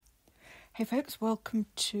Hey folks, welcome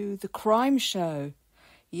to the Crime Show.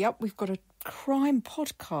 Yep, we've got a crime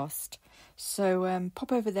podcast. So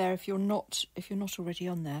pop over there if you're not already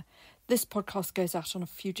on there. This podcast goes out on a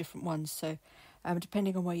few different ones, so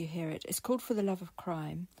depending on where you hear it. It's called For the Love of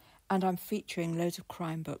Crime, and I'm featuring loads of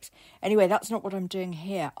crime books. Anyway, that's not what I'm doing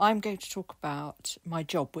here. I'm going to talk about my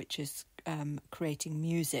job, which is creating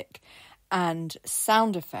music and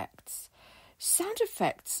sound effects. Sound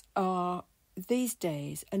effects are these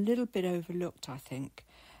days a little bit overlooked, I think,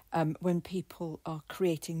 when people are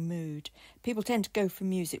creating mood. People tend to go for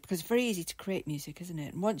music because it's very easy to create music, isn't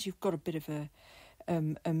it? And once you've got a bit of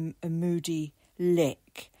a moody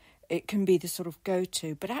lick, it can be the sort of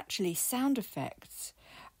go-to. But actually, sound effects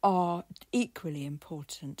are equally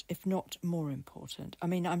important, if not more important. I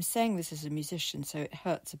mean, I'm saying this as a musician, so it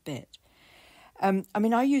hurts a bit.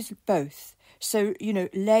 I use both. So,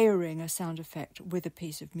 layering a sound effect with a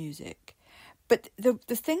piece of music. But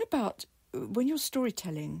the thing about when you're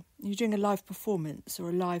storytelling, you're doing a live performance or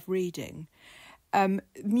a live reading,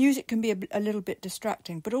 music can be a little bit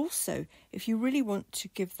distracting. But also, if you really want to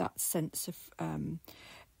give that sense of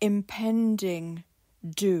impending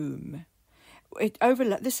doom,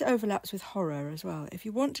 this overlaps with horror as well. If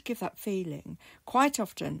you want to give that feeling, quite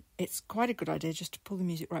often it's quite a good idea just to pull the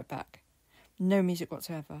music right back. No music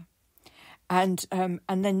whatsoever. And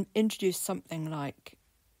then introduce something like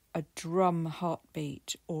a drum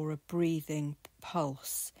heartbeat or a breathing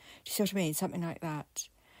pulse. Do you see what I mean? Something like that.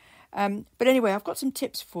 But anyway, I've got some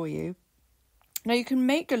tips for you. Now, you can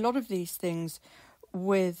make a lot of these things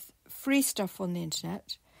with free stuff on the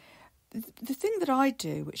internet. The thing that I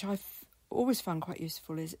do, which I've always found quite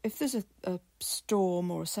useful, is if there's a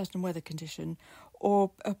storm or a certain weather condition,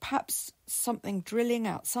 or perhaps something drilling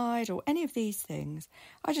outside or any of these things,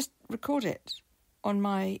 I just record it on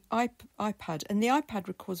my iPad, and the iPad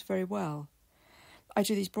records very well. I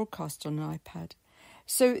do these broadcasts on an iPad.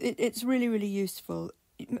 So it's really, really useful.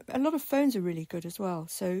 A lot of phones are really good as well.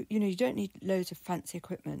 So, you don't need loads of fancy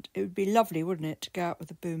equipment. It would be lovely, wouldn't it, to go out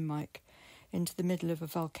with a boom mic into the middle of a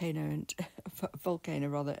volcano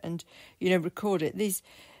and record it.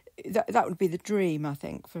 That would be the dream, I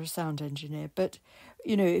think, for a sound engineer. But,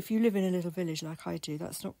 if you live in a little village like I do,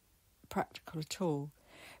 that's not practical at all.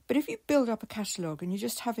 But if you build up a catalogue and you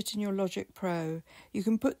just have it in your Logic Pro, you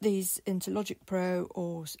can put these into Logic Pro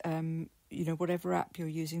or, whatever app you're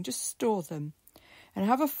using. Just store them and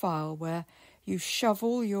have a file where you shove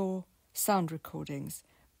all your sound recordings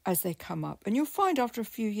as they come up. And you'll find after a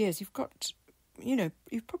few years you've got,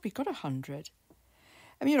 you've probably got 100.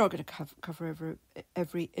 I mean, you're not going to cover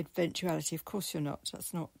every eventuality. Of course you're not.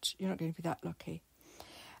 You're not going to be that lucky.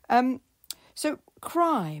 So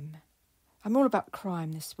crime. I'm all about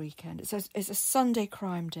crime this weekend. It's a Sunday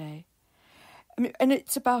crime day. I mean, and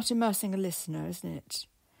it's about immersing a listener, isn't it?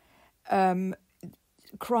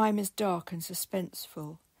 Crime is dark and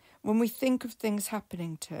suspenseful. When we think of things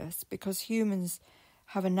happening to us, because humans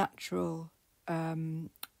have a natural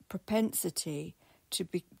propensity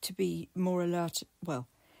to be more alert. Well,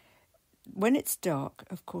 when it's dark,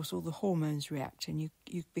 of course, all the hormones react and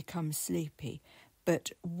you become sleepy. But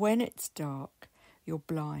when it's dark, you're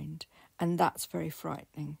blind. And that's very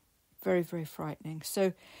frightening, very, very frightening.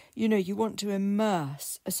 So, you want to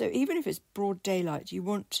immerse. So even if it's broad daylight, you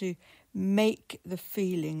want to make the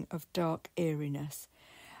feeling of dark eeriness,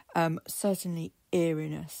 certainly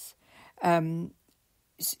eeriness.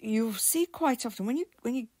 You'll see quite often when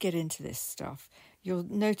you get into this stuff, you'll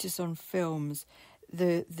notice on films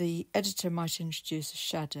the editor might introduce a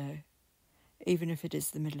shadow, even if it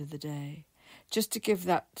is the middle of the day, just to give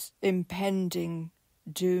that impending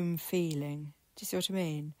doom feeling. Do you see what I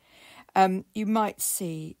mean? You might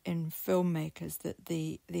see in filmmakers that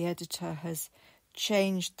the editor has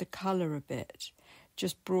changed the colour a bit,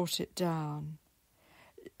 just brought it down,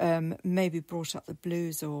 maybe brought up the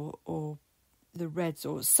blues or the reds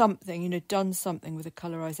or something, done something with the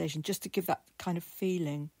colorization just to give that kind of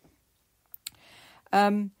feeling.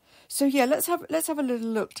 So yeah, let's have a little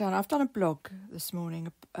look down. I've done a blog this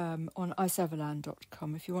morning on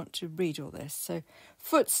iServalan.com if you want to read all this. So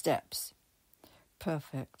footsteps,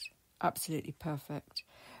 perfect, absolutely perfect.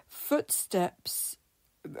 Footsteps,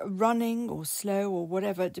 running or slow or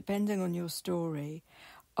whatever, depending on your story,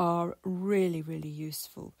 are really, really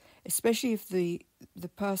useful, especially if the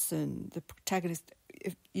person, the protagonist,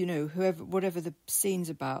 if whatever the scene's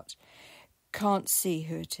about, can't see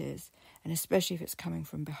who it is. And especially if it's coming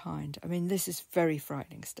from behind. I mean, this is very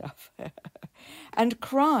frightening stuff. And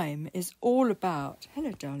crime is all about...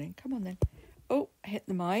 Hello, darling. Come on, then. Oh, hit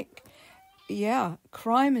the mic. Yeah,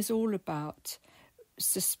 crime is all about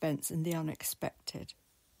suspense and the unexpected.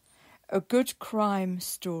 A good crime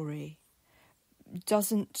story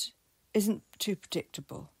isn't too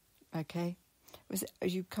predictable, okay?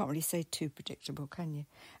 You can't really say too predictable, can you?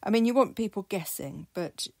 I mean, you want people guessing,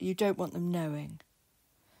 but you don't want them knowing,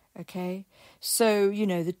 okay? So,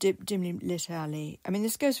 the dimly lit alley. I mean,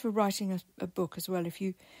 this goes for writing a book as well. If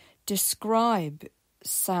you describe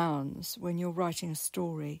sounds when you're writing a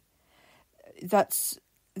story, that's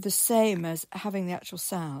the same as having the actual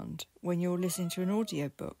sound when you're listening to an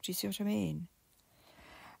audiobook. Do you see what I mean?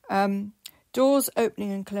 Doors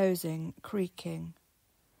opening and closing, creaking,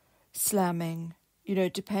 slamming,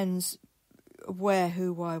 it depends where,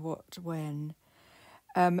 who, why, what, when.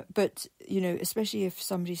 But, especially if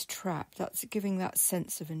somebody's trapped, that's giving that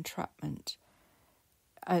sense of entrapment.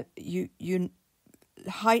 You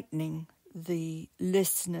heightening the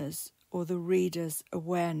listener's or the reader's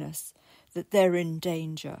awareness that they're in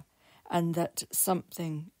danger and that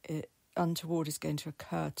something untoward is going to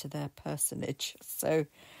occur to their personage. So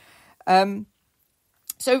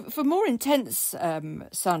for more intense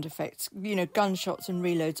sound effects, gunshots and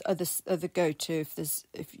reloads are the go-to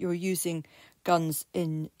if you're using guns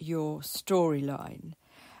in your storyline.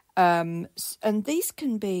 And these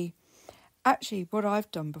can be actually what I've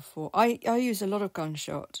done before. I use a lot of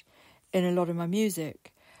gunshot in a lot of my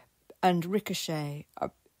music and ricochet.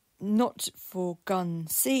 Not for gun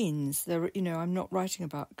scenes. I'm not writing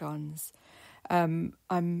about guns. I'm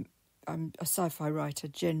a sci-fi writer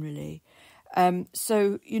generally.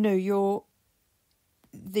 So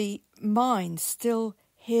the mind still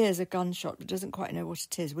hears a gunshot but doesn't quite know what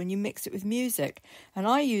it is when you mix it with music. And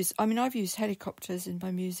I've used helicopters in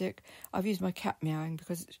my music. I've used my cat meowing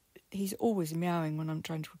because he's always meowing when I'm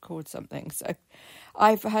trying to record something. So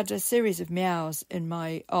I've had a series of meows in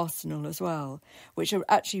my arsenal as well, which are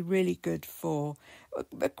actually really good for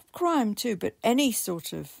crime too, but any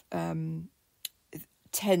sort of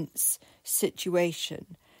tense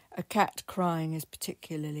situation. A cat crying is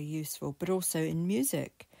particularly useful, but also in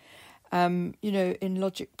music. In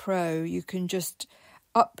Logic Pro, you can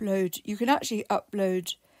actually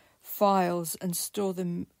upload files and store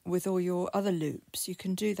them with all your other loops. You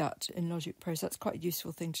can do that in Logic Pro, so that's quite a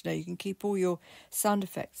useful thing to know. You can keep all your sound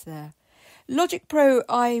effects there. Logic Pro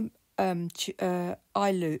iLoops,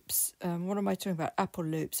 what am I talking about? Apple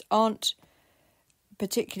loops aren't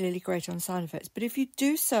particularly great on sound effects, but if you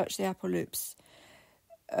do search the Apple loops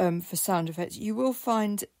for sound effects, you will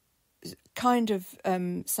find kind of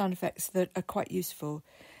sound effects that are quite useful.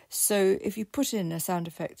 So if you put in a sound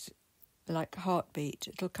effect like heartbeat,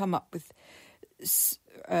 it'll come up with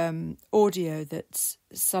audio that's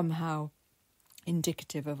somehow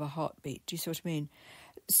indicative of a heartbeat. Do you see what I mean?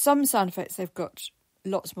 Some sound effects, they've got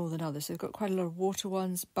lots more than others. They've got quite a lot of water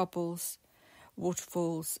ones, bubbles,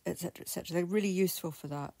 waterfalls, etc., etc. They're really useful for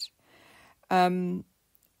that. I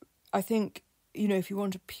think, if you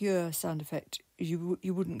want a pure sound effect, you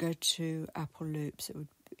wouldn't go to Apple Loops. It would,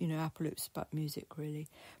 Apple Loops is about music, really.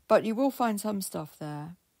 But you will find some stuff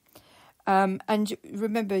there. And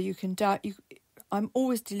remember, I'm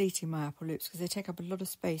always deleting my Apple Loops because they take up a lot of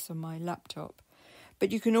space on my laptop.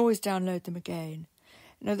 But you can always download them again.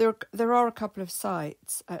 Now, there are a couple of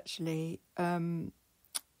sites, actually. I've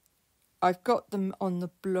got them on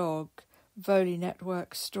the blog, Voli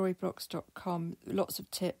Network, storyblocks.com, lots of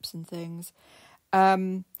tips and things.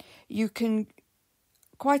 You can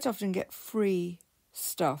quite often get free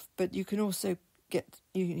stuff, but you can also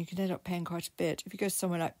you can end up paying quite a bit. If you go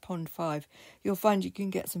somewhere like Pond 5, you'll find you can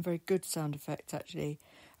get some very good sound effects actually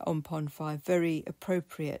on Pond 5, very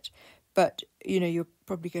appropriate. But, you're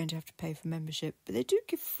probably going to have to pay for membership. But they do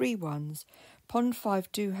give free ones. Pond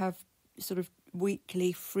 5 do have sort of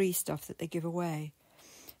weekly free stuff that they give away.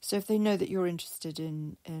 So if they know that you're interested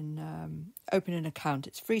in open an account,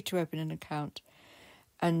 it's free to open an account.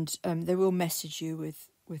 And they will message you with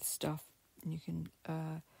stuff. And you can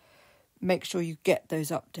make sure you get those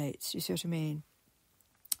updates. You see what I mean?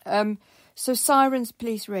 So sirens,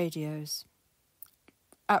 police radios.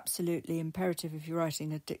 Absolutely imperative if you're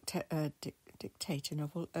writing a dictator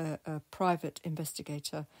novel, a private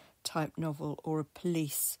investigator type novel, or a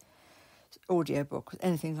police audiobook,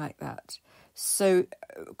 anything like that. So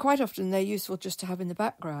quite often they're useful just to have in the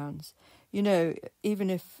backgrounds. Even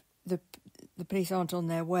if the police aren't on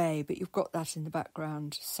their way, but you've got that in the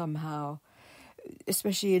background somehow,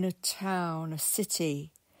 especially in a town, a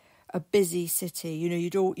city, a busy city.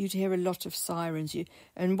 You'd hear a lot of sirens. You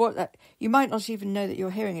might not even know that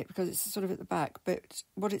you're hearing it because it's sort of at the back, but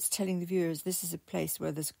what it's telling the viewer is this is a place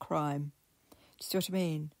where there's a crime. Do you see what I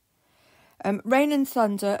mean? Rain and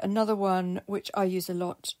thunder, another one which I use a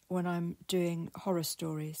lot when I'm doing horror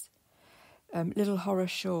stories. little horror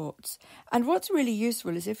shorts. And what's really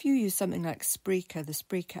useful is if you use something like Spreaker, the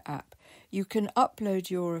Spreaker app, you can upload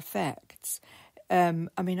your effects.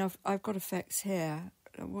 I've got effects here.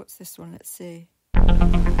 What's this one? Let's see. I'm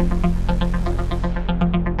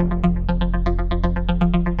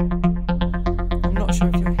not sure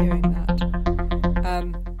if you're hearing that.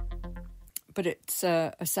 But it's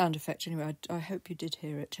a sound effect anyway. I hope you did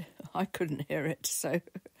hear it. I couldn't hear it, so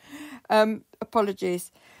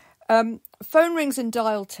apologies. Phone rings and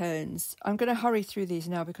dial tones. I'm going to hurry through these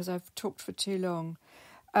now because I've talked for too long.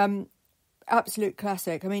 Absolute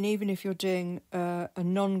classic. I mean, even if you're doing a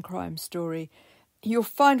non-crime story, you'll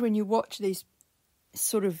find when you watch these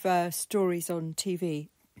sort of stories on TV,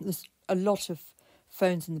 there's a lot of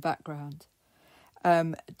phones in the background.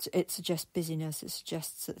 It suggests busyness. It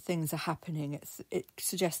suggests that things are happening. It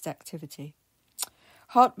suggests activity.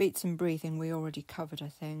 Heartbeats and breathing we already covered, I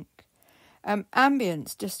think.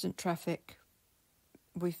 Ambience, distant traffic.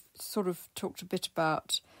 We've sort of talked a bit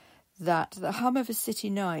about that. The hum of a city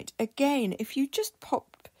night. Again, if you just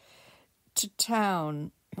pop to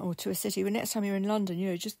town or to a city, the next time you're in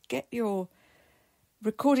London, just get your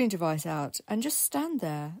recording device out and just stand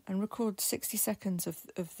there and record 60 seconds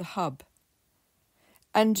of the hub.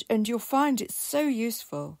 And you'll find it's so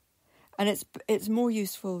useful, and it's more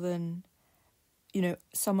useful than,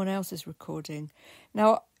 someone else's recording.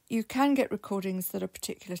 Now, you can get recordings that are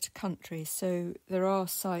particular to countries, so there are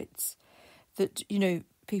sites that,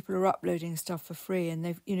 people are uploading stuff for free,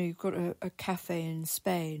 and you've got a cafe in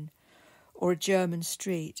Spain or a German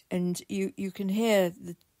street, and you can hear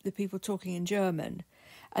the people talking in German,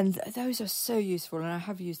 and those are so useful, and I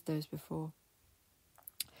have used those before.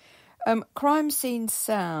 Crime scene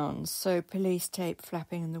sounds, so police tape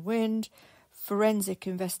flapping in the wind, forensic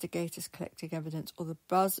investigators collecting evidence, or the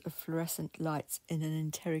buzz of fluorescent lights in an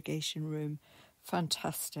interrogation room.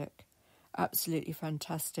 Fantastic. Absolutely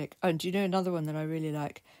fantastic. And do you know another one that I really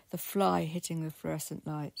like? The fly hitting the fluorescent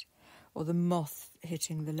light, or the moth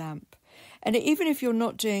hitting the lamp. And even if you're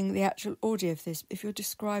not doing the actual audio of this, if you're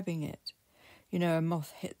describing it, a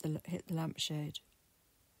moth hit the lampshade.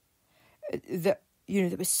 That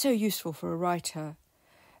was so useful for a writer.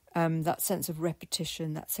 That sense of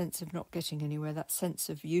repetition, that sense of not getting anywhere, that sense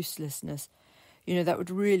of uselessness, that would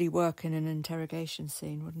really work in an interrogation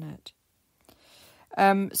scene, wouldn't it?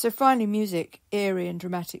 So finally, music, eerie and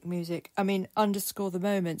dramatic music. I mean, underscore the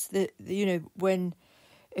moments that,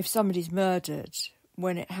 if somebody's murdered,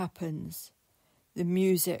 when it happens, the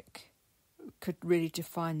music could really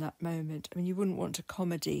define that moment. I mean, you wouldn't want a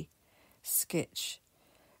comedy sketch,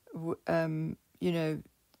 you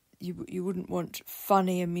wouldn't want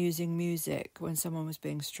funny, amusing music when someone was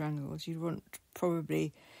being strangled. You'd want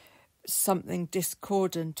probably something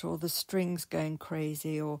discordant, or the strings going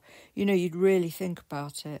crazy, or, you'd really think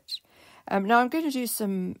about it. Now, I'm going to do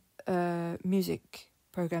some music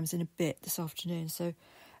programmes in a bit this afternoon, so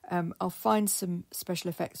I'll find some special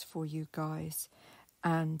effects for you guys,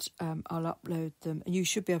 and I'll upload them, and you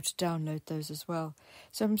should be able to download those as well.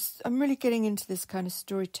 So I'm really getting into this kind of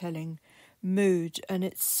storytelling mood, and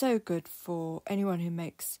it's so good for anyone who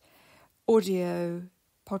makes audio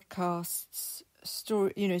podcasts,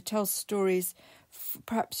 tells stories.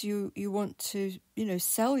 Perhaps you want to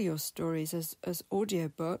sell your stories as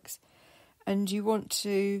audiobooks, and you want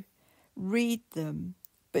to read them,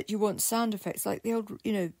 but you want sound effects like the old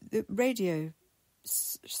the radio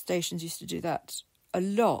stations used to do that a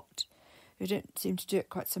lot. They don't seem to do it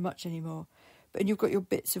quite so much anymore. But you've got your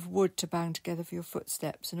bits of wood to bang together for your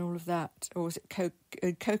footsteps and all of that. Or is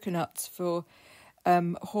it coconuts for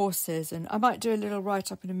horses? And I might do a little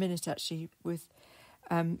write-up in a minute, actually, with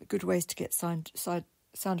good ways to get sound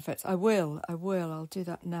effects. I will. I'll do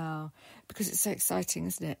that now, because it's so exciting,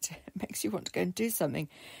 isn't it? It makes you want to go and do something.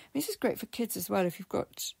 I mean, this is great for kids as well. If you've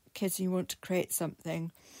got kids and you want to create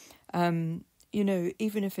something, even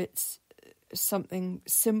if it's something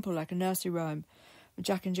simple like a nursery rhyme.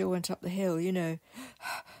 Jack and Jill went up the hill, you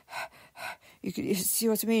could see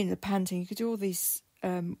what I mean, the panting. You could do all these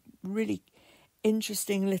really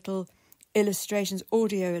interesting little illustrations,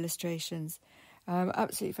 audio illustrations.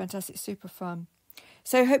 Absolutely fantastic, super fun.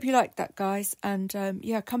 So I hope you liked that, guys. And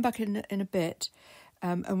come back in a bit,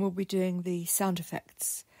 and we'll be doing the sound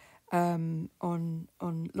effects on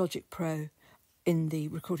Logic Pro in the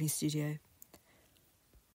recording studio.